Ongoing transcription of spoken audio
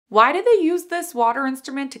Why do they use this water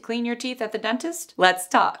instrument to clean your teeth at the dentist? Let's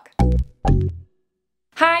talk.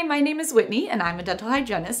 Hi, my name is Whitney and I'm a dental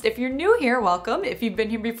hygienist. If you're new here, welcome. If you've been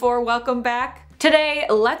here before, welcome back. Today,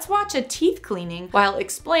 let's watch a teeth cleaning while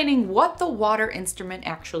explaining what the water instrument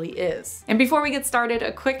actually is. And before we get started,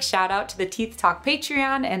 a quick shout out to the Teeth Talk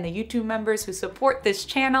Patreon and the YouTube members who support this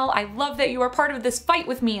channel. I love that you are part of this fight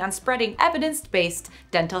with me on spreading evidence-based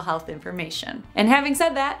dental health information. And having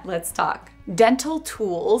said that, let's talk. Dental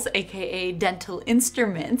tools, aka dental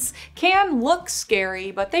instruments, can look scary,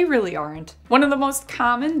 but they really aren't. One of the most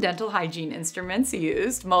common dental hygiene instruments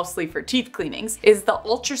used, mostly for teeth cleanings, is the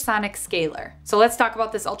ultrasonic scaler. So let's talk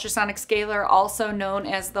about this ultrasonic scaler, also known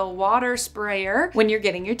as the water sprayer, when you're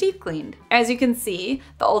getting your teeth cleaned. As you can see,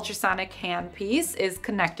 the ultrasonic handpiece is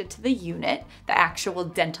connected to the unit, the actual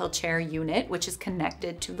dental chair unit, which is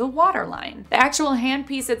connected to the water line. The actual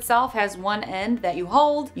handpiece itself has one end that you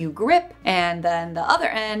hold, you grip, and then the other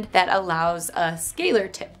end that allows a scaler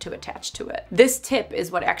tip to attach to it. This tip is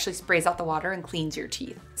what actually sprays out the water and cleans your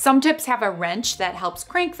teeth. Some tips have a wrench that helps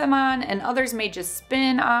crank them on, and others may just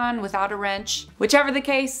spin on without a wrench. Whichever the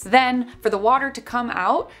case, then for the water to come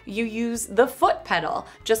out, you use the foot pedal,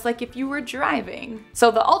 just like if you were driving. So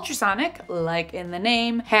the ultrasonic, like in the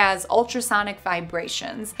name, has ultrasonic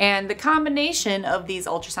vibrations, and the combination of these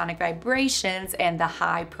ultrasonic vibrations and the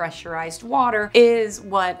high pressurized water is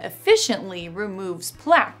what efficiently removes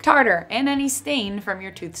plaque, tartar, and any stain from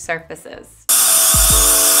your tooth surfaces.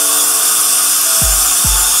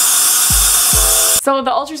 So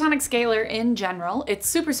the ultrasonic scaler in general, it's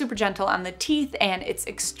super gentle on the teeth and it's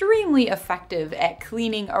extremely effective at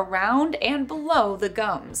cleaning around and below the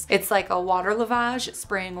gums. It's like a water lavage,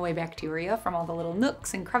 spraying away bacteria from all the little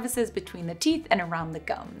nooks and crevices between the teeth and around the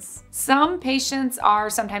gums. Some patients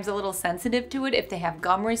are sometimes a little sensitive to it if they have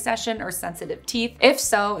gum recession or sensitive teeth. If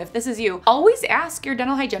so, if this is you, always ask your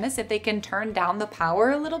dental hygienist if they can turn down the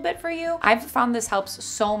power a little bit for you. I've found this helps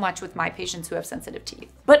so much with my patients who have sensitive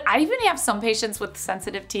teeth. But I even have some patients with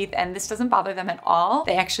sensitive teeth and this doesn't bother them at all.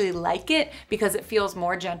 They actually like it because it feels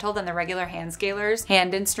more gentle than the regular hand scalers,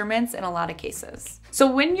 hand instruments in a lot of cases.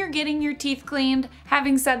 So when you're getting your teeth cleaned,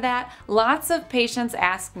 having said that, lots of patients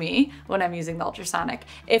ask me when I'm using the ultrasonic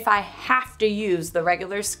if I have to use the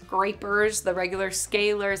regular scrapers, the regular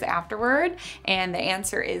scalers afterward, and the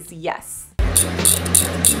answer is yes.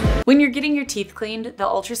 When you're getting your teeth cleaned, the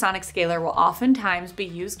ultrasonic scaler will oftentimes be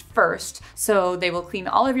used first. So they will clean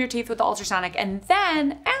all of your teeth with the ultrasonic, and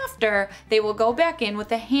then after, they will go back in with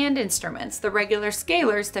the hand instruments, the regular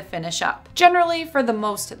scalers, to finish up. Generally, for the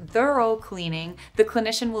most thorough cleaning, the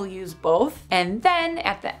clinician will use both, and then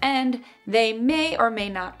at the end, they may or may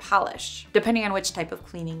not polish, depending on which type of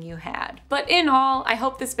cleaning you had. But in all, I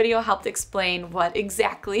hope this video helped explain what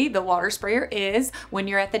exactly the water sprayer is when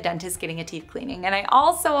you're at the dentist getting a teeth cleaning. And I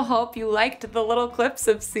also hope you liked the little clips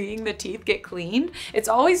of seeing the teeth get cleaned. It's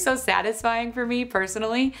always so satisfying for me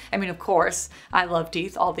personally. I mean, of course, I love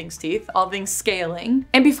teeth, all things scaling.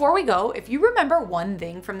 And before we go, if you remember one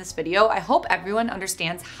thing from this video, I hope everyone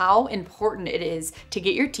understands how important it is to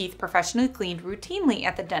get your teeth professionally cleaned routinely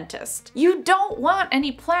at the dentist. You don't want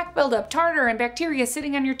any plaque buildup, tartar, and bacteria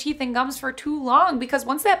sitting on your teeth and gums for too long, because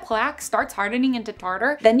once that plaque starts hardening into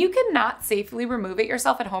tartar, then you cannot safely remove it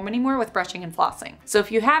yourself at home anymore with brushing and flossing. So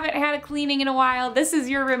if you haven't had a cleaning in a while, this is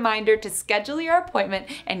your reminder to schedule your appointment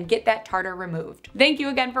and get that tartar removed. Thank you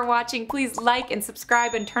again for watching. Please like and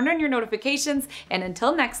subscribe and turn on your notifications. And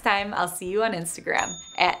until next time, I'll see you on Instagram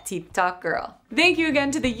at Teeth Talk Girl. Thank you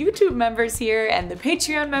again to the YouTube members here and the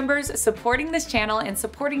Patreon members supporting this channel and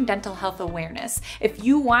supporting dental health awareness. If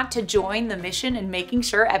you want to join the mission in making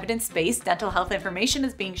sure evidence-based dental health information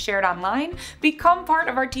is being shared online, become part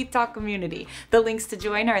of our Teeth Talk community. The links to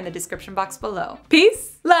join are in the description box below.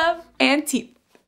 Peace, love,